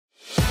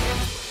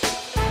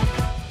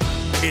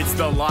It's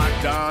the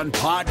Locked On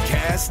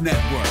Podcast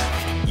Network,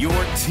 your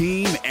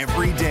team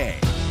every day.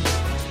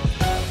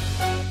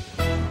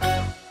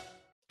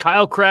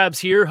 Kyle Krabs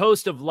here,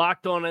 host of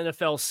Locked On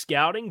NFL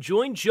Scouting.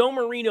 Join Joe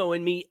Marino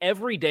and me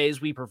every day as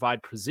we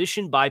provide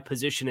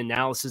position-by-position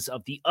analysis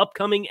of the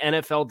upcoming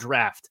NFL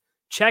Draft.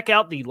 Check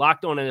out the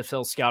Locked On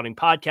NFL Scouting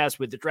podcast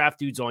with the Draft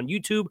Dudes on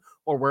YouTube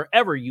or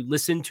wherever you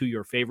listen to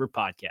your favorite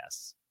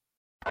podcasts.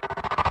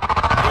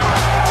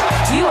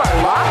 You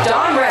are Locked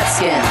On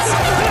Redskins,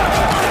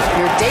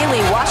 your daily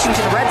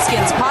Washington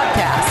Redskins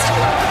podcast,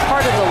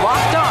 part of the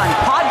Locked On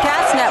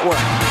Podcast Network,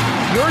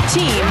 your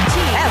team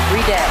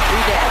every day.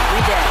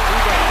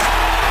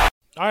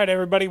 All right,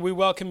 everybody, we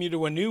welcome you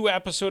to a new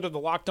episode of the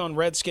Locked On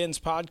Redskins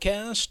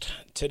podcast.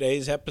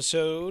 Today's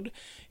episode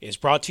is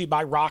brought to you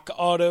by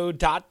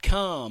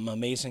RockAuto.com.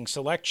 Amazing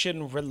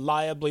selection,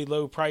 reliably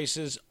low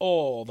prices,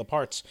 all the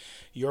parts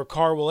your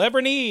car will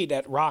ever need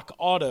at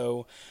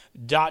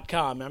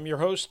RockAuto.com. I'm your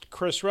host,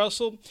 Chris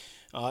Russell.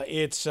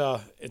 It's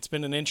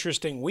been an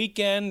interesting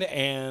weekend,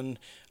 and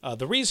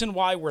the reason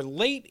why we're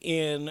late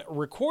in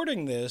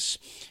recording this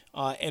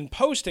and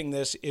posting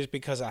this is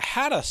because I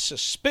had a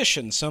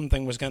suspicion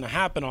something was going to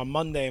happen on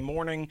Monday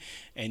morning,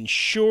 and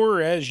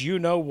sure as you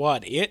know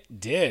what, it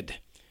did.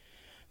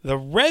 The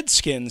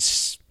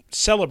Redskins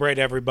celebrate,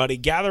 everybody.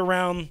 Gather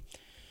around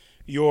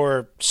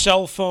your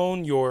cell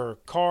phone, your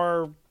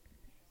car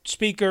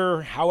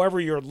speaker, however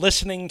you're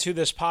listening to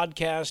this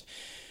podcast.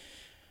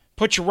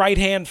 Put your right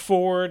hand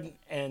forward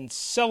and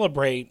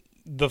celebrate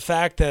the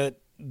fact that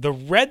the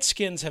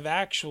Redskins have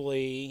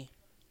actually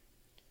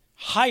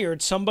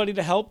hired somebody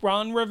to help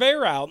Ron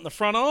Rivera out in the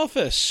front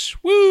office.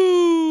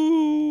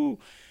 Woo!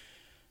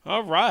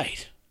 All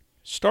right.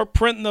 Start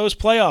printing those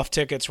playoff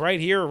tickets right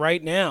here,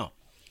 right now.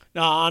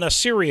 Now, on a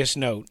serious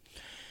note,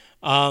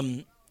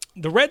 the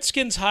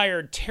Redskins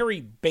hired Terry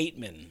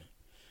Bateman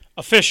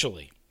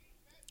officially.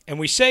 And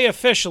we say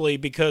officially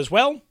because,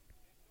 well,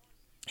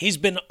 he's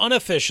been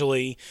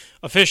unofficially,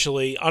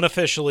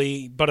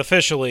 but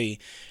officially,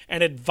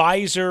 an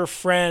advisor,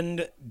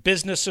 friend,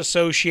 business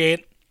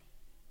associate,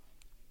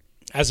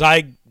 as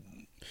I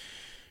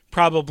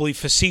probably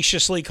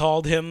facetiously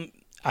called him,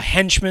 a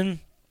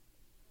henchman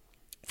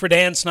for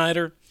Dan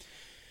Snyder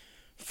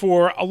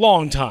for a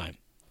long time.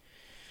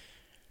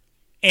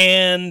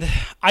 And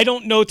I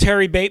don't know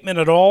Terry Bateman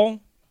at all.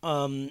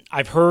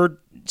 I've heard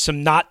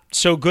some not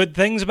so good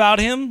things about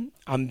him.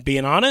 I'm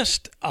being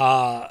honest.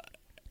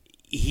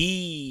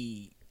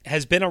 He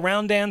has been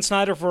around Dan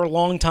Snyder for a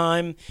long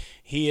time.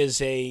 He is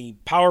a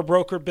power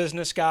broker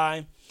business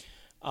guy.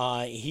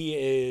 He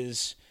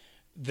is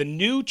the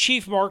new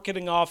chief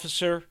marketing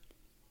officer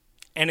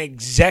and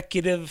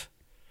executive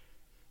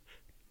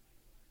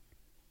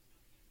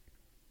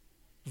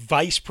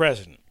vice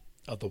president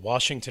of the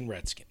Washington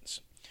Redskins.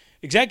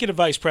 Executive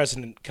vice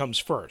president comes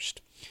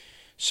first.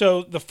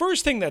 So the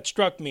first thing that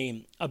struck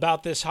me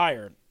about this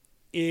hire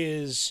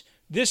is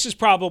this is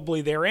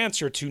probably their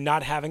answer to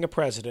not having a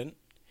president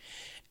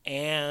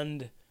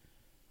and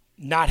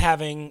not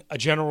having a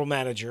general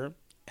manager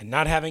and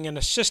not having an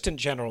assistant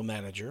general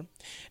manager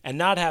and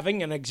not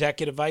having an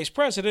executive vice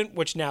president,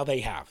 which now they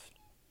have.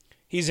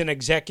 He's an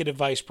executive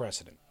vice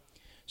president.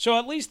 So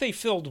at least they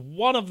filled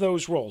one of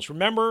those roles.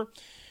 Remember,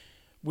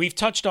 we've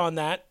touched on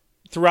that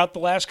throughout the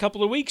last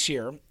couple of weeks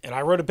here, and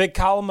I wrote a big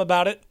column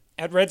about it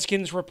at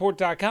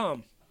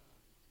RedskinsReport.com,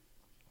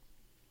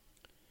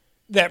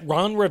 that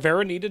Ron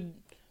Rivera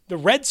the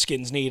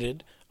Redskins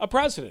needed a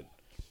president.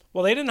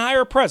 Well, they didn't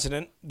hire a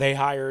president. They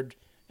hired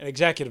an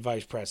executive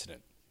vice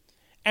president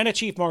and a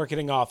chief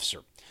marketing officer.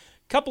 A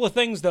couple of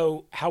things,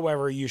 though,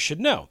 however, you should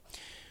know.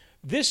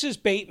 This is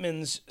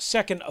Bateman's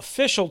second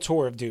official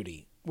tour of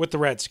duty with the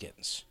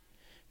Redskins.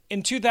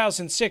 In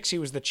 2006, he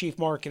was the chief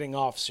marketing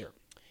officer.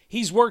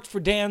 He's worked for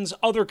Dan's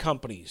other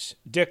companies,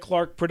 Dick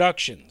Clark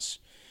Productions.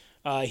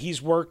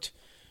 He's worked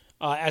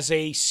as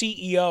a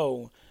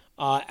CEO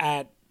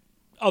at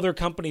other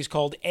companies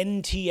called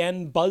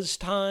NTN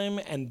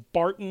Buzztime and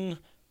Barton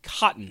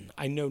Cotton.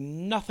 I know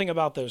nothing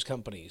about those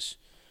companies.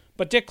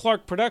 But Dick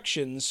Clark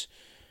Productions,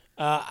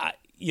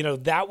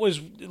 that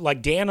was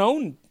like Dan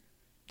owned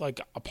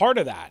like a part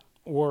of that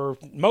or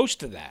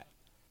most of that.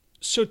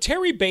 So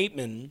Terry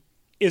Bateman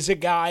is a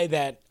guy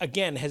that,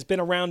 again, has been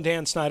around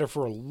Dan Snyder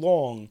for a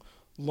long,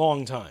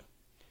 long time.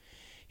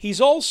 He's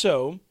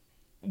also,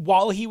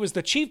 while he was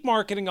the chief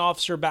marketing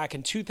officer back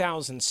in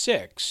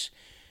 2006,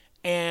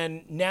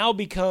 and now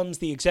becomes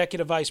the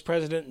executive vice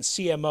president and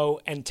CMO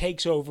and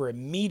takes over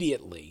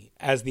immediately,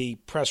 as the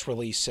press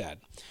release said,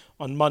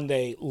 on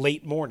Monday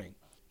late morning.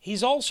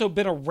 He's also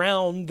been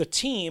around the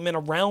team and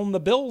around the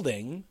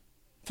building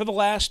for the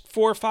last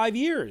 4 or 5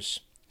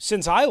 years,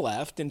 since I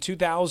left in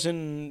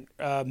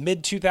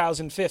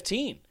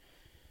mid-2015.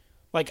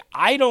 Like,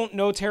 I don't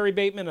know Terry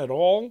Bateman at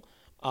all,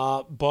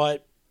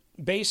 but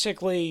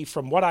basically,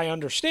 from what I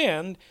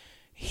understand,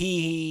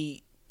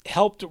 he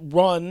helped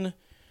run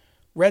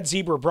Red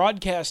Zebra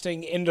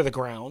Broadcasting into the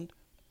ground,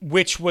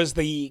 which was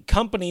the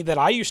company that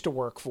I used to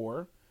work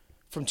for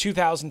from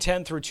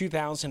 2010 through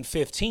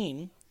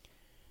 2015.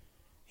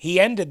 He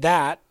ended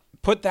that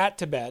put that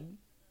to bed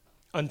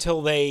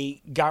until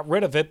they got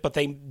rid of it, but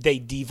they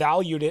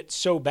devalued it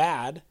so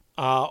bad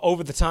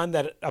over the time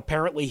that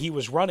apparently he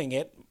was running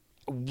it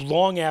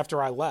long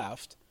after I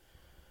left.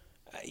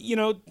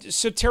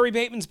 So Terry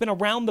Bateman's been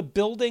around the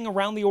building,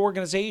 around the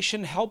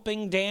organization,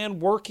 helping Dan,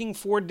 working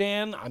for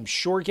Dan. I'm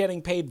sure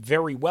getting paid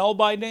very well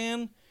by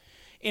Dan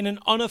in an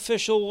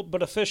unofficial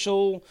but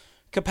official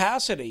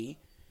capacity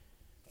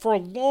for a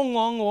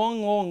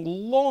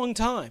long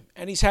time.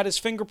 And he's had his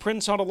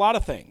fingerprints on a lot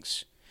of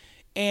things.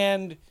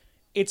 And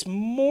it's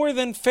more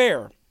than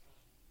fair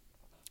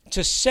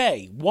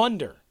to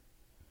wonder,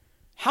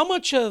 how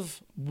much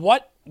of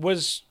what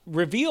was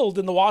revealed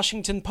in the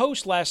Washington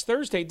Post last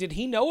Thursday did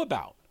he know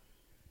about?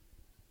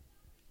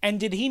 And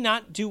did he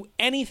not do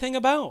anything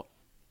about?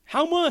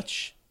 How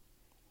much?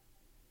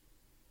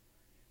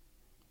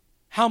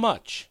 How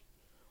much?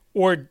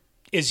 Or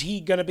is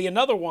he going to be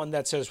another one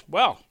that says,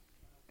 well,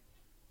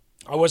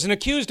 I wasn't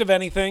accused of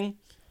anything.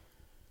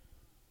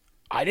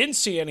 I didn't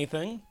see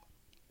anything.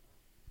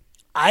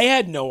 I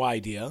had no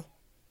idea.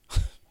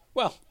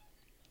 Well,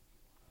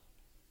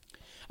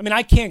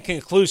 I can't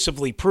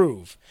conclusively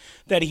prove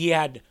that he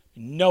had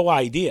no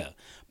idea.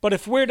 But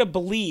if we're to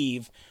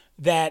believe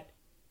that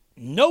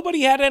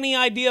nobody had any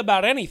idea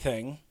about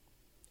anything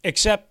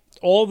except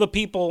all the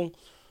people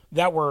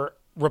that were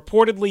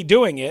reportedly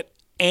doing it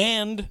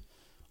and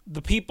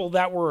the people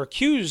that were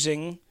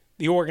accusing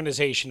the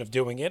organization of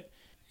doing it,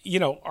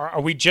 are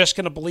we just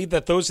going to believe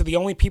that those are the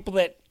only people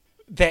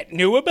that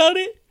knew about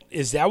it?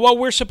 Is that what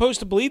we're supposed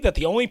to believe? That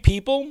the only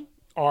people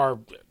are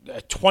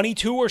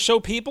 22 or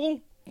so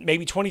people?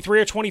 Maybe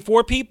 23 or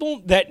 24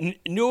 people that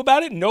knew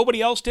about it.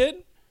 Nobody else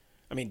did.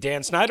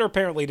 Dan Snyder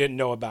apparently didn't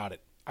know about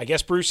it. I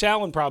guess Bruce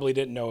Allen probably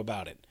didn't know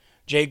about it.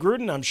 Jay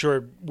Gruden, I'm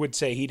sure, would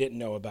say he didn't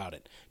know about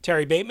it.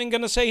 Terry Bateman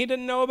going to say he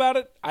didn't know about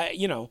it?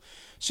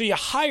 So you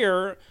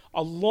hire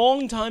a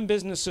longtime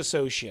business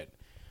associate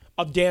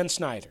of Dan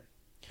Snyder.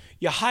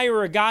 You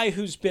hire a guy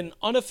who's been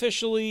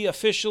officially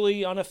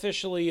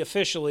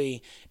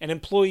an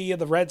employee of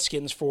the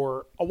Redskins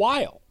for a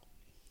while.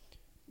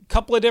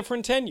 Couple of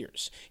different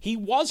tenures. He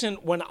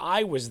wasn't when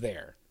I was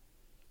there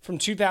from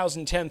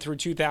 2010 through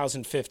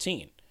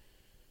 2015.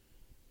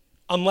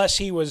 Unless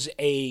he was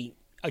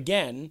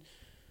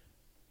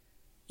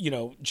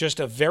just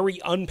a very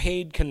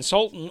unpaid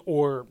consultant,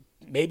 or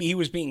maybe he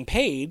was being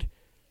paid.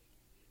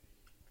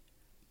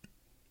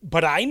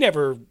 But I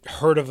never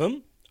heard of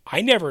him.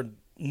 I never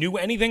knew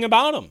anything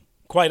about him,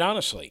 quite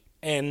honestly.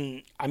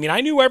 And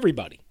I knew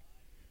everybody.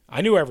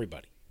 I knew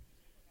everybody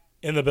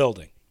in the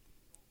building.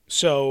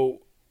 So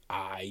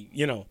I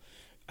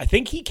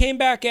think he came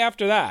back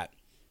after that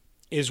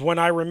is when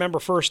I remember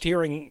first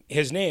hearing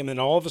his name. And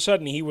all of a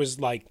sudden he was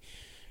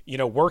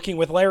working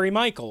with Larry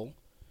Michael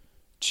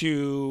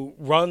to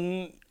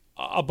run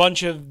a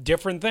bunch of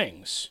different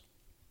things.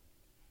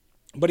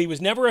 But he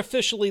was never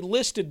officially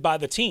listed by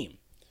the team,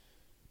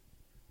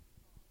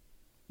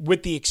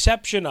 with the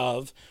exception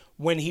of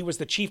when he was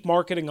the chief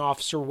marketing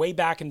officer way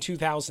back in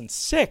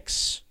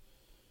 2006.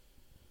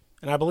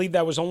 And I believe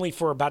that was only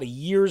for about a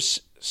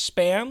year's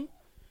span.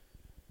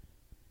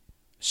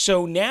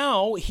 So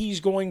now he's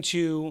going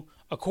to,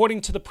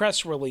 according to the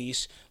press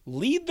release,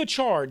 lead the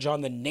charge on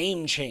the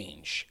name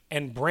change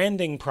and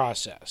branding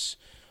process,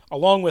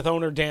 along with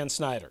owner Dan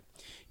Snyder.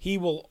 He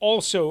will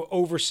also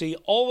oversee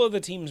all of the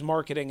team's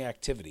marketing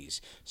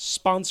activities,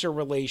 sponsor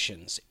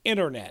relations,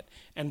 internet,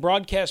 and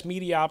broadcast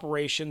media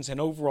operations,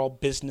 and overall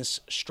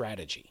business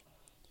strategy.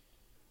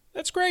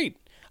 That's great.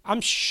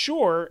 I'm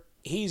sure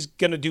he's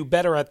going to do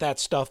better at that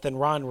stuff than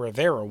Ron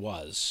Rivera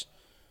was,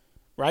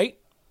 right?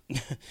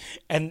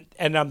 and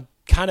I'm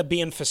kind of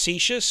being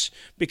facetious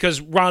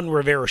because Ron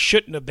Rivera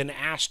shouldn't have been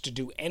asked to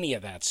do any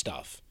of that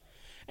stuff.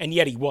 And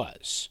yet he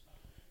was,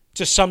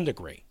 to some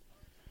degree.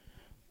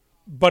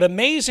 But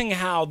amazing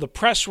how the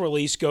press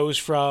release goes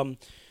from,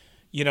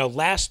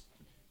 last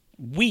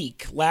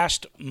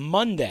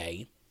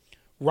Monday,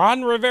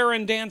 Ron Rivera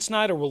and Dan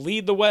Snyder will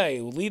lead the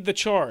way, will lead the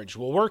charge,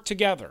 will work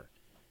together.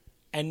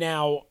 And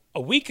now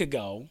a week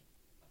ago,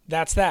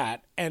 that's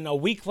that. And a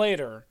week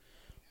later,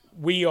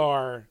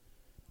 Ron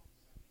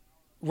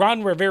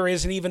Rivera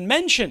isn't even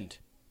mentioned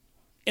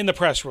in the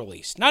press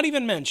release. Not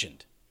even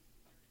mentioned.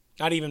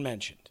 Not even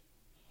mentioned.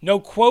 No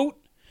quote,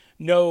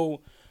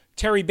 no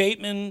Terry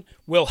Bateman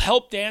will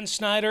help Dan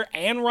Snyder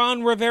and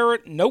Ron Rivera.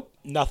 Nope,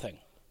 nothing.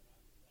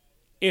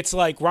 It's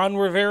like Ron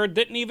Rivera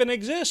didn't even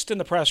exist in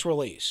the press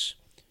release.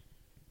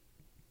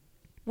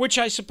 Which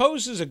I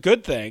suppose is a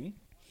good thing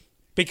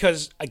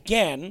because,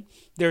 again,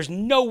 there's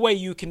no way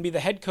you can be the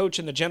head coach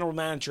and the general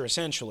manager,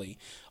 essentially,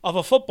 of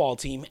a football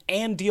team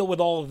and deal with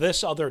all of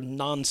this other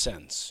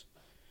nonsense.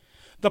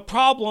 The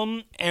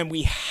problem, and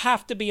we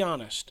have to be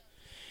honest,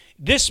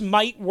 this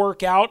might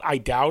work out, I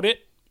doubt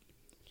it,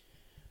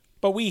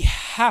 but we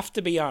have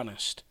to be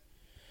honest.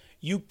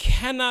 You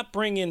cannot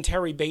bring in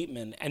Terry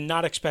Bateman and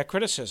not expect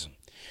criticism.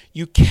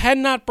 You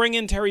cannot bring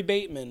in Terry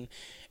Bateman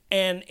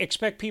and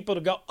expect people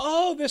to go,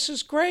 oh, this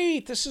is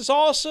great, this is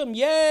awesome,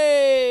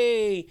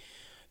 yay.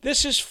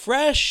 This is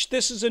fresh.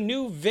 This is a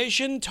new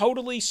vision,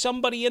 totally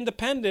somebody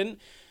independent,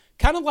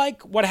 kind of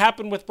like what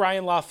happened with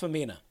Brian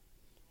LaFemina.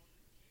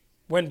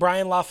 When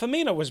Brian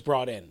LaFemina was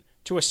brought in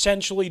to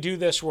essentially do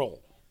this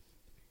role.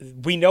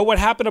 We know what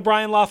happened to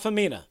Brian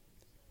LaFemina.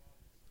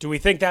 Do we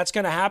think that's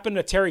going to happen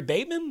to Terry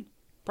Bateman?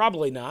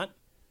 Probably not.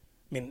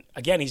 I mean,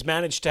 again, he's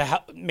managed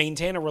to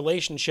maintain a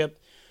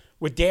relationship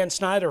with Dan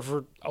Snyder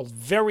for a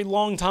very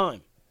long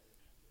time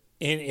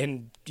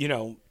in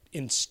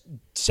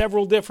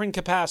several different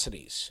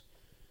capacities.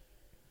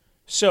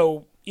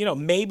 So,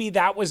 maybe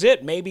that was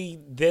it. Maybe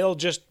they'll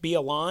just be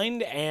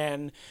aligned,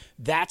 and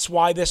that's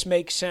why this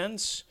makes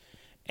sense.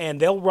 And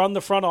they'll run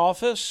the front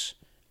office,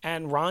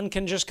 and Ron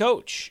can just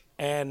coach.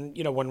 And,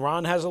 when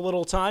Ron has a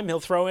little time, he'll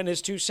throw in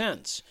his 2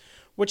 cents,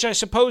 which I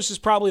suppose is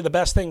probably the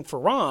best thing for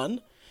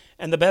Ron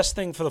and the best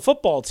thing for the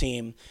football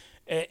team.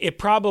 It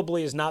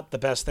probably is not the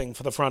best thing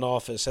for the front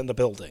office and the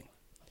building.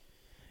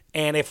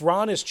 And if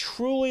Ron is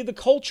truly the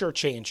culture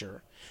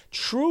changer,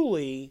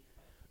 truly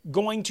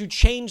going to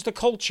change the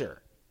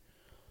culture,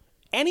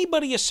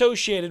 anybody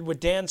associated with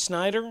Dan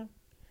Snyder,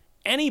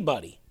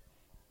 anybody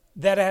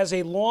that has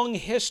a long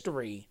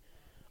history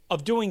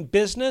of doing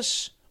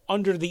business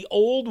under the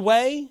old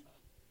way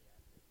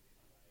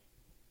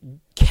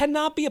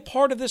cannot be a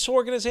part of this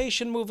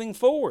organization moving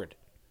forward.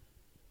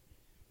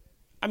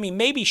 I mean,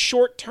 maybe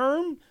short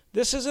term.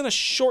 This isn't a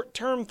short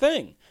term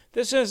thing.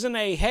 This isn't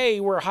a,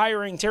 hey, we're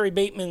hiring Terry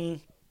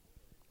Bateman,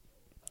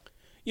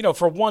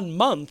 for 1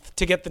 month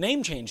to get the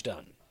name change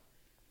done.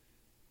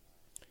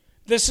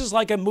 This is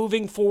like a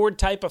moving forward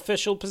type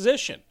official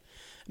position.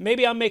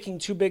 Maybe I'm making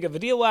too big of a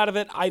deal out of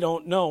it. I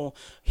don't know.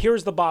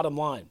 Here's the bottom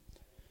line.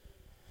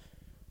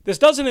 This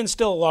doesn't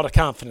instill a lot of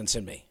confidence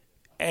in me.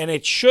 And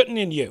it shouldn't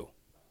in you.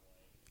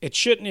 It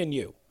shouldn't in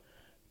you.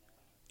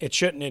 It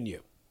shouldn't in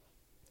you.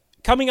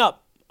 Coming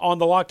up on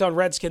the Locked On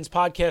Redskins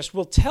podcast,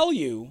 we'll tell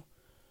you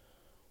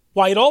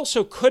why it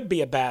also could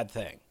be a bad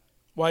thing.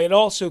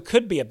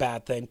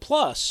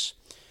 Plus,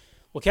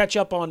 we'll catch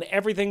up on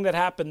everything that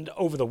happened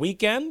over the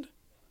weekend.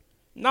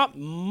 Not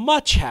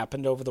much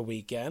happened over the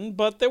weekend,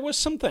 but there was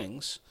some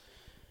things.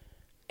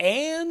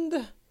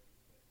 And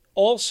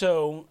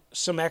also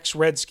some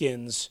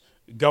ex-Redskins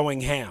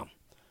going ham.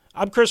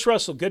 I'm Chris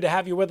Russell. Good to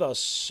have you with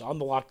us on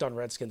the Locked On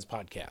Redskins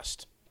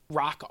podcast.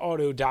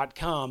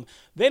 RockAuto.com.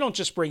 They don't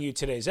just bring you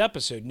today's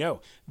episode.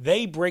 No,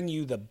 they bring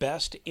you the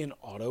best in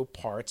auto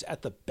parts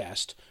at the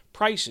best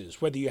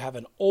prices. Whether you have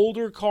an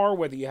older car,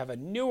 whether you have a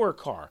newer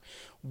car,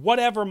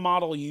 whatever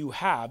model you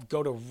have,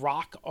 go to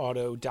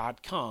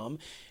RockAuto.com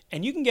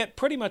and you can get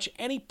pretty much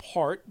any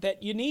part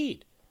that you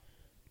need.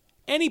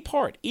 Any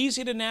part.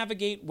 Easy to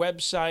navigate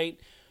website.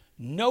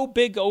 No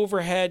big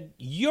overhead.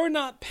 You're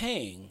not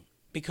paying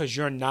because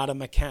you're not a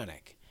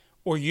mechanic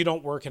or you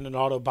don't work in an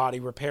auto body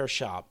repair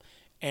shop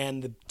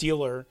and the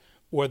dealer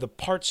or the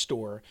parts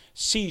store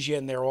sees you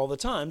in there all the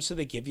time, so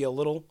they give you a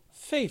little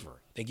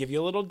favor. They give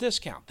you a little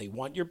discount. They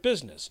want your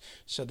business,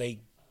 so they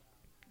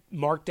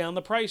mark down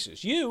the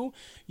prices.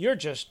 You're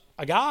just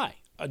a guy,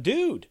 a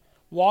dude,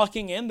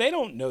 walking in. They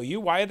don't know you.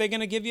 Why are they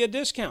going to give you a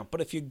discount?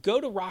 But if you go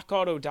to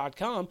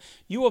rockauto.com,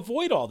 you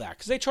avoid all that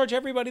because they charge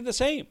everybody the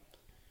same.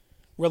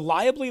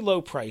 Reliably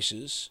low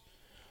prices,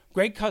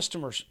 great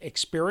customer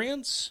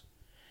experience,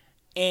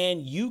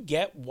 and you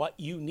get what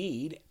you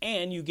need,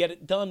 and you get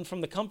it done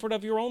from the comfort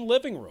of your own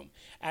living room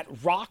at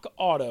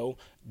rockauto.com.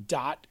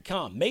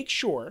 Make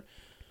sure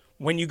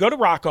when you go to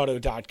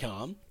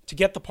rockauto.com to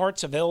get the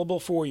parts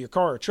available for your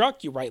car or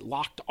truck, you write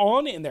Locked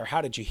On in their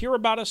How Did You Hear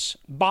About Us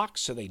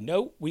box so they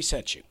know we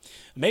sent you.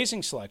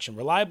 Amazing selection,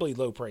 reliably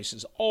low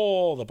prices,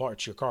 all the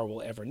parts your car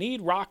will ever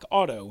need.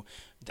 rockauto.com.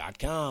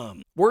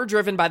 We're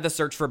driven by the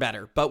search for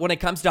better, but when it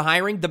comes to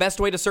hiring, the best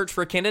way to search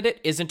for a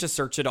candidate isn't to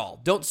search at all.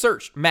 Don't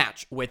search,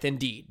 match with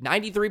Indeed.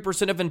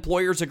 93% of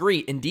employers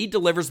agree Indeed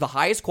delivers the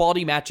highest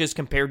quality matches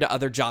compared to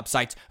other job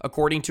sites,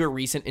 according to a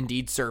recent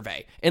Indeed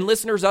survey. And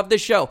listeners of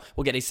this show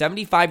will get a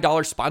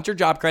 $75 sponsored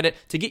job credit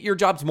to get your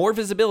jobs more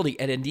visibility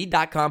at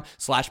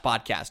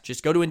Indeed.com/podcast.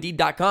 Just go to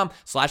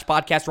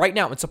Indeed.com/podcast right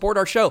now and support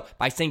our show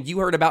by saying you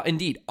heard about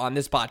Indeed on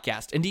this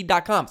podcast.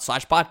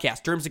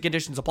 Indeed.com/podcast. Terms and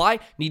conditions apply.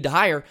 Need to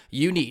hire?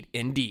 You need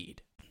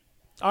Indeed.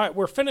 All right,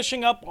 we're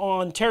finishing up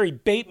on Terry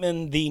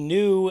Bateman, the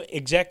new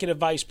Executive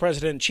Vice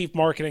President and Chief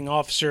Marketing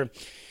Officer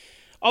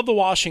of the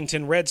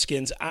Washington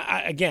Redskins.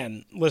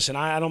 Again, listen,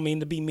 I don't mean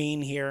to be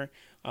mean here,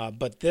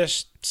 but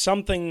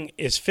something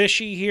is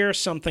fishy here.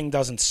 Something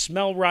doesn't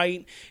smell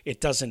right. It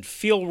doesn't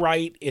feel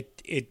right.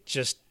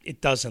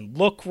 It doesn't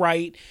look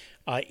right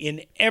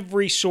in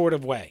every sort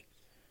of way.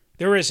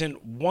 There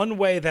isn't one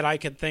way that I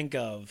could think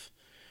of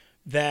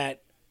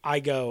that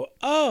I go,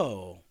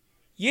 oh,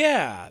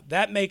 yeah,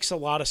 that makes a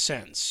lot of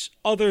sense,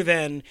 other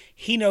than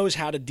he knows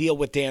how to deal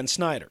with Dan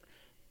Snyder.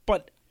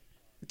 But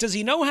does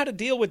he know how to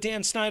deal with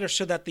Dan Snyder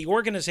so that the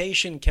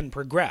organization can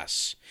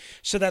progress,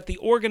 so that the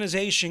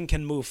organization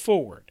can move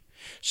forward,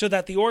 so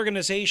that the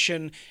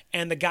organization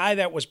and the guy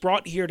that was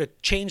brought here to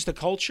change the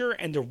culture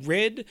and to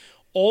rid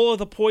all of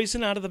the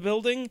poison out of the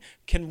building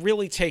can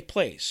really take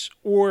place?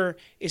 Or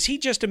is he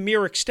just a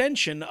mere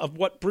extension of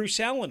what Bruce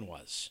Allen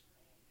was?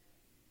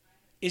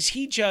 Is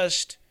he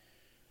just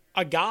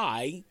a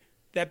guy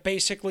that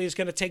basically is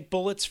going to take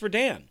bullets for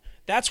Dan?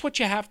 That's what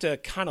you have to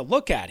kind of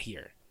look at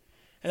here.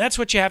 And that's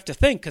what you have to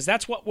think, because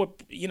that's what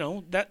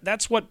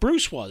that's what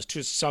Bruce was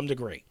to some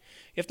degree,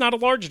 if not a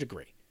large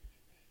degree.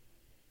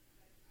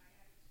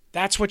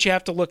 That's what you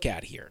have to look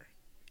at here.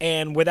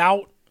 And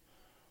without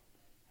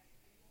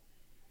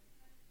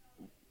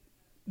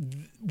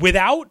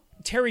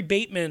Terry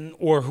Bateman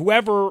or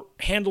whoever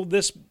handled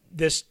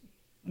this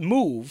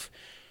move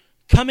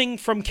coming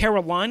from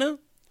Carolina,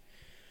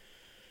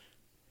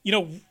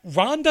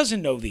 Ron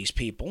doesn't know these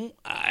people.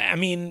 I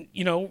mean,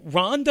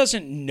 Ron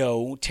doesn't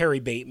know Terry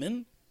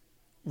Bateman.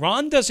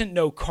 Ron doesn't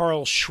know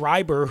Carl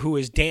Schreiber, who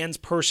is Dan's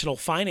personal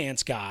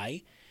finance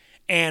guy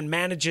and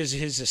manages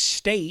his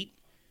estate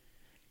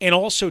and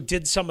also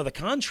did some of the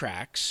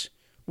contracts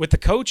with the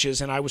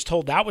coaches, and I was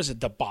told that was a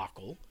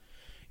debacle.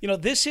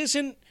 This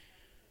isn't,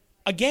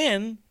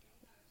 again,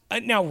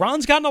 now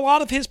Ron's gotten a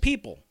lot of his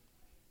people,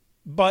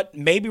 but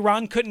maybe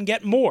Ron couldn't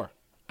get more.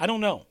 I don't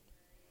know.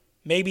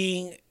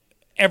 Maybe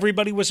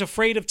everybody was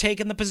afraid of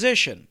taking the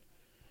position.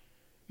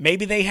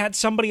 Maybe they had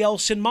somebody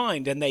else in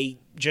mind and they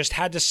just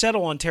had to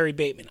settle on Terry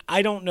Bateman.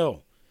 I don't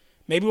know.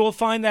 Maybe we'll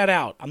find that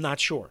out. I'm not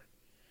sure.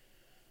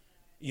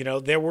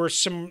 There were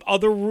some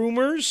other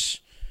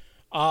rumors,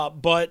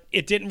 but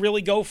it didn't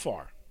really go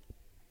far.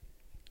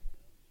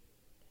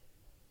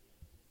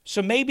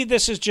 So maybe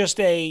this is just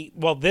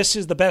this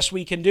is the best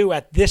we can do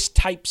at this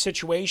type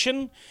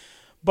situation.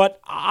 But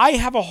I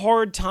have a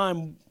hard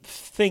time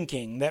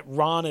thinking that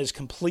Ron is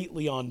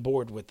completely on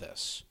board with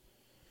this.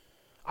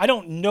 I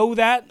don't know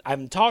that. I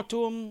haven't talked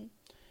to him,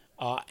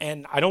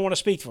 and I don't want to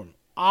speak for him.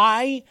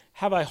 I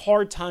have a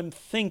hard time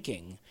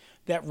thinking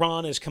that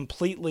Ron is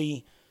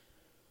completely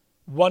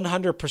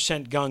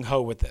 100%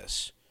 gung-ho with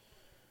this.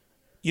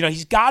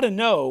 He's got to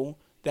know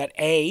that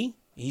A,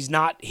 he's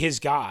not his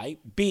guy.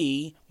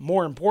 B,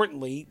 more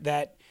importantly,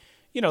 that,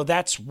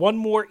 that's one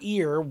more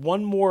ear,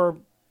 one more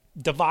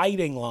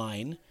dividing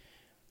line,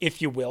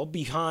 if you will,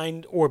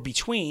 behind or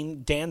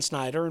between Dan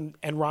Snyder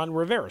and Ron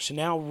Rivera. So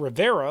now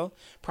Rivera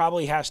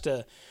probably has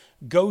to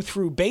go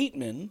through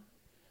Bateman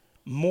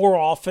more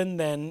often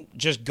than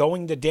just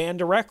going to Dan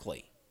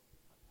directly.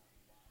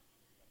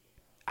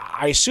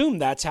 I assume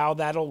that's how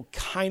that'll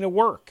kind of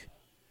work.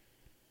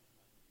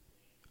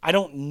 I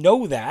don't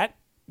know that,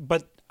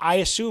 but I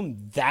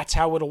assume that's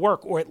how it'll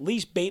work, or at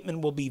least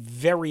Bateman will be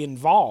very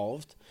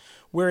involved,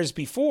 whereas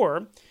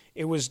before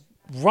it was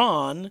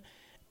Ron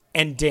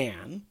and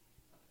Dan.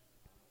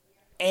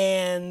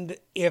 And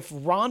if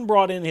Ron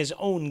brought in his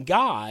own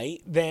guy,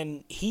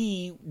 then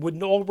he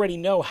would already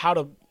know how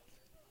to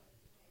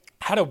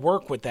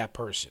work with that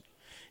person.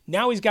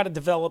 Now he's got to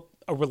develop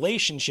a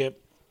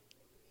relationship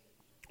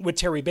with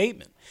Terry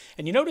Bateman.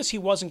 And you notice he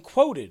wasn't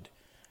quoted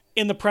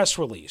in the press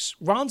release.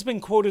 Ron's been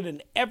quoted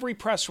in every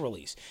press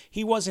release.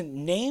 He wasn't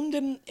named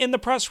in the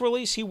press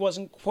release. He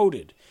wasn't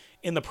quoted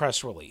in the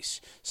press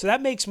release. So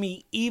that makes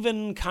me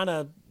even kind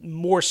of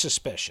more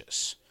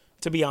suspicious,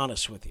 to be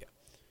honest with you,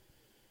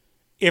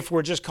 if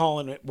we're just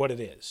calling it what it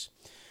is.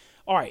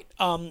 All right.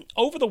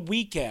 Over the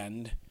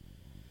weekend,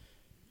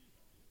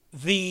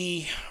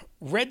 the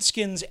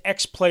Redskins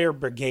ex-player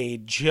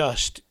brigade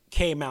just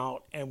came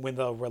out and with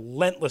a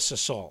relentless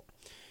assault.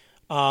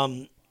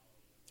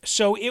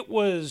 So it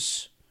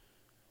was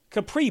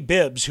Capri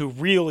Bibbs who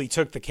really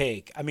took the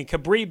cake. I mean,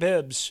 Capri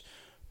Bibbs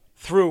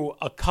threw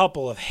a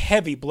couple of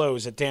heavy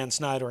blows at Dan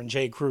Snyder and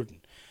Jay Cruden,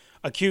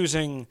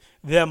 accusing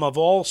them of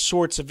all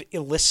sorts of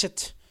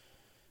illicit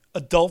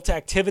adult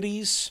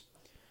activities.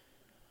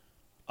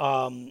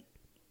 Some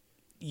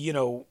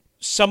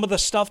of the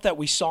stuff that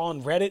we saw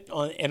on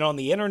Reddit and on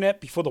the internet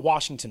before the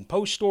Washington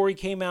Post story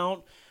came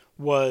out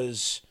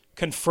was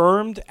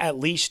confirmed, at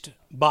least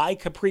by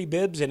Capri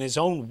Bibbs in his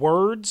own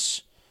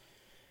words.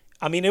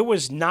 I mean, it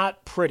was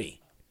not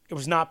pretty. It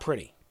was not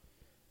pretty.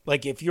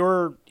 Like, if you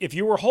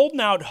were holding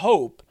out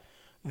hope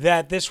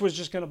that this was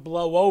just going to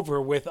blow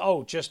over with,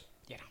 just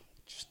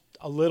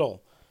a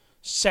little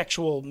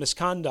sexual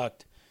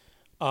misconduct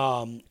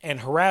and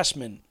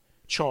harassment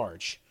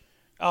charge,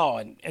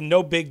 and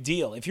no big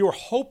deal. If you were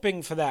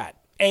hoping for that,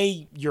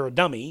 A, you're a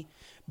dummy.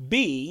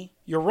 B,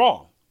 you're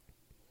wrong.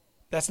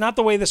 That's not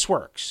the way this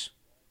works.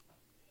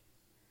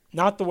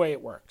 Not the way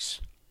it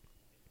works.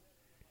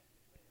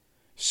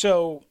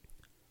 So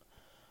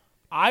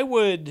I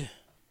would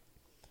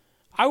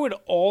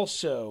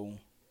also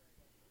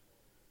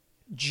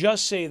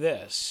just say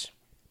this,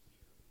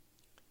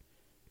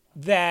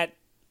 that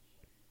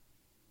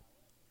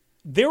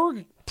there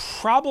are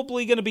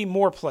probably going to be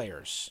more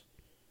players.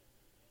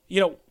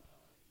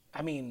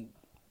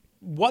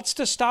 What's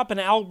to stop an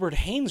Albert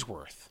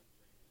Hainsworth?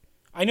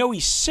 I know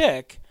he's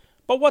sick,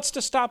 but what's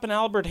to stop an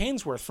Albert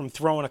Hainsworth from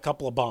throwing a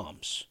couple of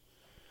bombs?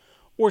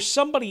 Or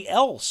somebody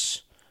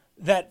else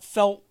that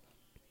felt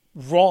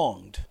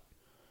wronged.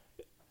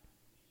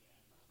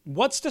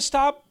 What's to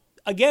stop,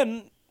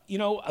 again,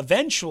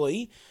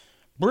 eventually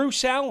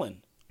Bruce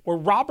Allen or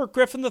Robert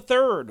Griffin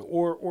III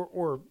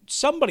or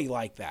somebody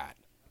like that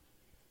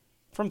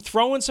from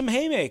throwing some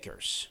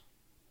haymakers.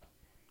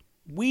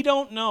 We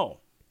don't know.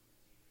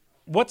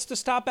 What's to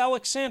stop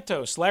Alex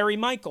Santos, Larry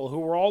Michael, who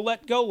were all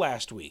let go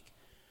last week?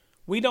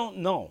 We don't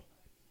know.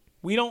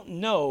 We don't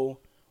know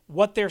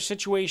what their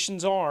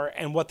situations are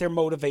and what their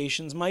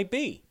motivations might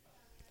be.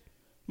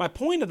 My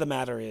point of the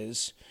matter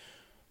is,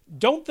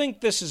 don't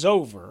think this is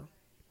over.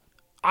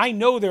 I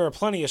know there are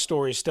plenty of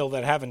stories still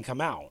that haven't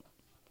come out.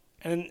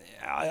 And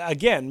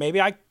again,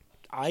 maybe I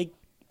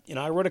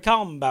wrote a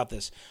column about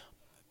this.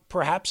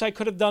 Perhaps I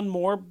could have done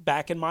more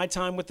back in my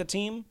time with the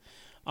team.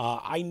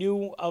 I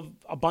knew of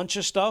a bunch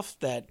of stuff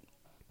that,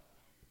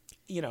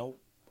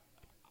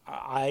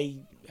 I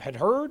had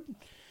heard,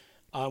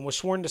 was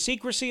sworn to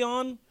secrecy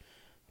on.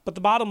 But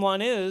the bottom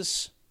line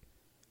is,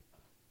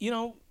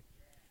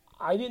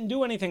 I didn't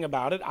do anything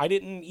about it. I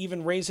didn't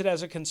even raise it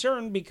as a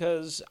concern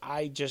because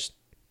I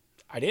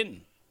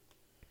didn't.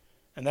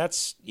 And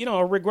that's,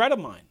 a regret of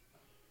mine.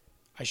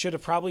 I should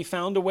have probably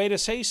found a way to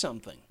say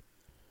something.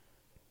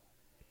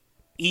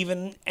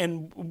 Even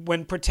and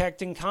when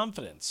protecting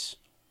confidence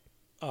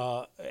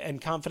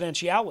and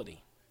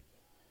confidentiality.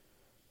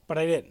 But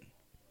I didn't.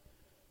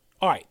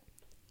 All right.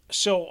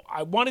 So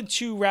I wanted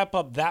to wrap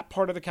up that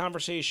part of the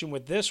conversation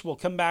with this. We'll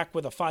come back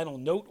with a final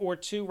note or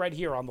two right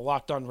here on the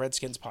Locked On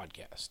Redskins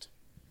podcast.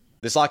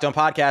 This Locked On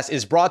podcast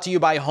is brought to you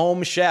by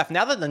Home Chef.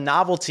 Now that the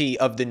novelty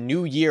of the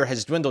new year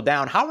has dwindled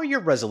down, how are your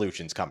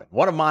resolutions coming?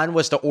 One of mine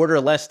was to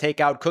order less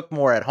takeout, cook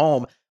more at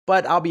home.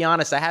 But I'll be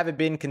honest, I haven't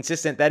been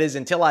consistent. That is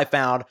until I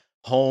found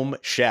Home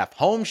Chef.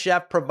 Home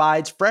Chef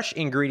provides fresh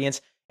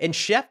ingredients and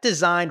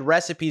chef-designed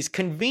recipes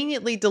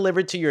conveniently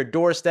delivered to your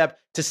doorstep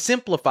to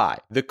simplify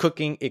the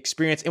cooking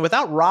experience and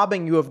without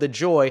robbing you of the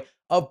joy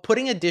of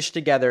putting a dish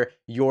together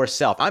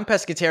yourself. I'm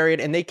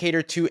pescatarian, and they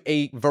cater to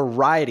a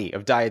variety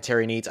of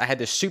dietary needs. I had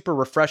this super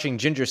refreshing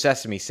ginger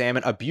sesame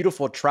salmon, a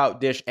beautiful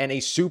trout dish, and a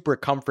super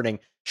comforting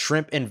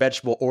shrimp and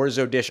vegetable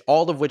orzo dish,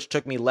 all of which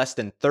took me less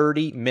than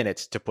 30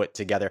 minutes to put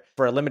together.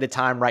 For a limited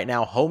time right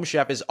now, Home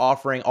Chef is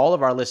offering all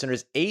of our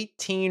listeners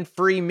 18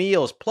 free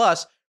meals,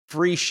 plus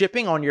free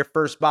shipping on your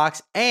first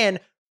box, and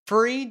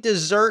free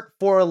dessert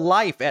for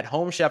life at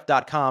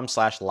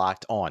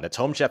homechef.com/lockedon. That's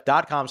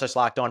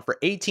homechef.com/lockedon for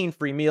 18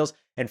 free meals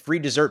and free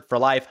dessert for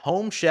life.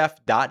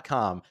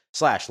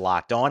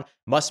 Homechef.com/lockedon.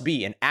 Must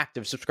be an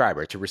active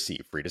subscriber to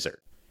receive free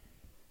dessert.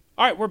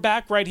 All right, we're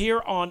back right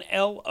here on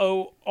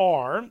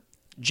LOR.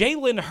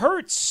 Jalen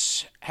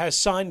Hurts has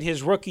signed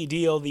his rookie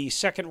deal, the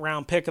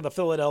second-round pick of the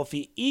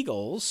Philadelphia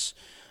Eagles.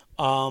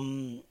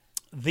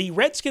 The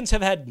Redskins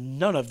have had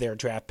none of their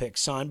draft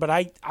picks signed, but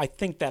I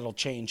think that'll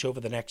change over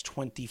the next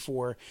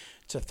 24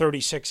 to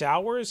 36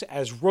 hours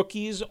as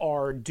rookies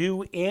are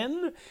due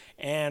in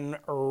and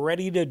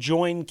ready to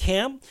join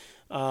camp,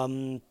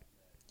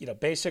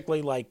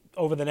 basically like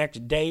over the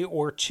next day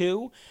or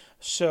two.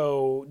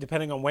 So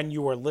depending on when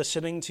you are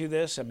listening to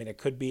this, it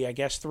could be,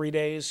 3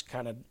 days,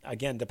 kind of,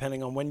 again,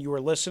 depending on when you are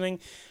listening.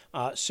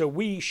 So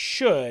we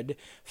should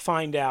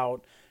find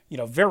out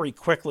very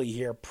quickly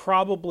here,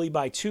 probably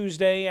by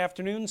Tuesday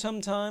afternoon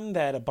sometime,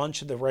 that a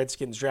bunch of the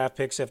Redskins draft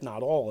picks, if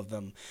not all of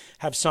them,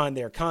 have signed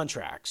their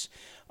contracts.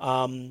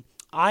 I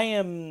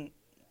am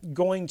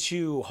going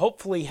to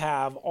hopefully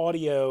have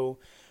audio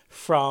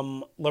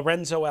from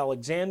Lorenzo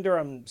Alexander.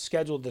 I'm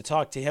scheduled to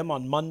talk to him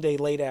on Monday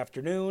late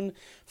afternoon,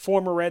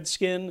 former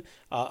Redskin,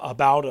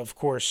 about, of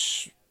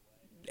course,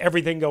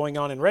 everything going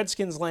on in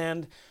Redskins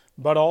land,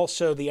 but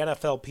also the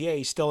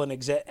NFLPA, still an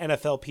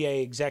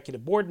NFLPA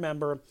executive board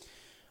member.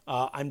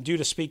 I'm due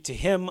to speak to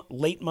him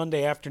late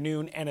Monday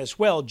afternoon, and as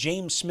well,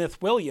 James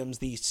Smith-Williams,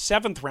 the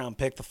 7th-round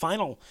pick, the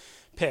final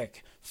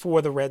pick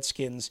for the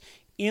Redskins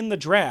in the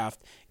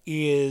draft,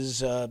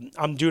 is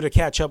I'm due to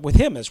catch up with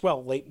him as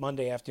well late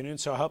Monday afternoon,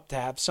 so I hope to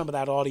have some of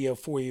that audio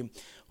for you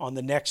on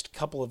the next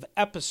couple of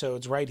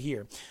episodes right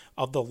here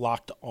of the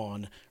Locked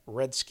On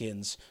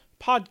Redskins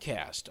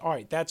podcast. All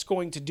right, that's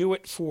going to do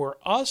it for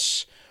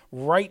us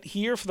right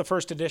here for the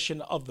first edition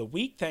of the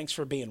week. Thanks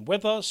for being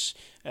with us.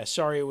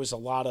 Sorry it was a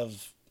lot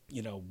of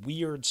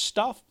weird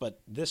stuff, but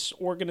this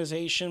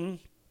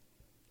organization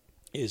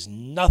is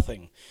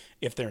nothing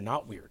if they're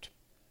not weird.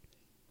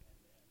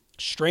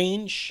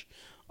 Strange,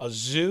 a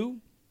zoo,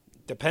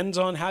 depends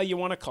on how you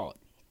want to call it.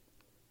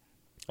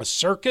 A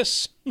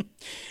circus,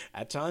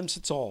 at times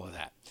it's all of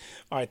that.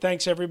 All right,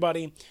 thanks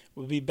everybody.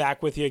 We'll be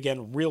back with you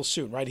again real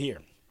soon right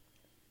here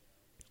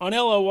on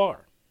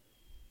LOR.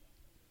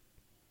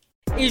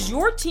 Is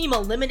your team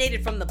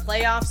eliminated from the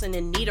playoffs and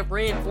in need of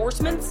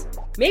reinforcements?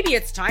 Maybe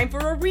it's time for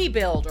a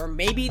rebuild, or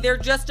maybe they're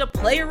just a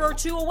player or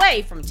two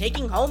away from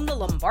taking home the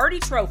Lombardi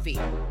Trophy.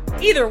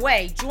 Either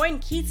way, join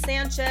Keith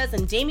Sanchez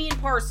and Damian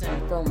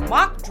Parson for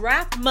Mock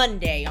Draft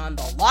Monday on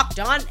the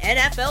Locked On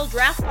NFL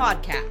Draft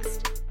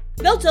Podcast.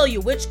 They'll tell you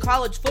which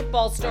college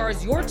football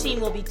stars your team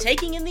will be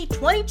taking in the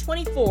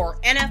 2024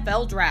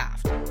 NFL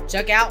Draft.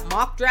 Check out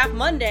Mock Draft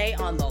Monday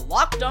on the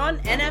Locked On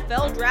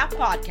NFL Draft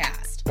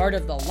Podcast, part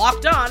of the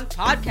Locked On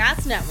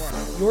Podcast Network,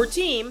 your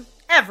team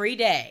every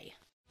day.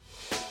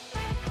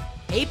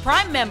 Hey,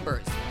 Prime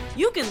members,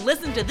 you can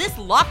listen to this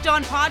Locked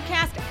On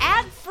podcast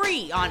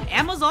ad-free on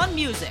Amazon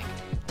Music.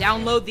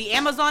 Download the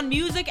Amazon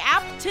Music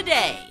app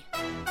today.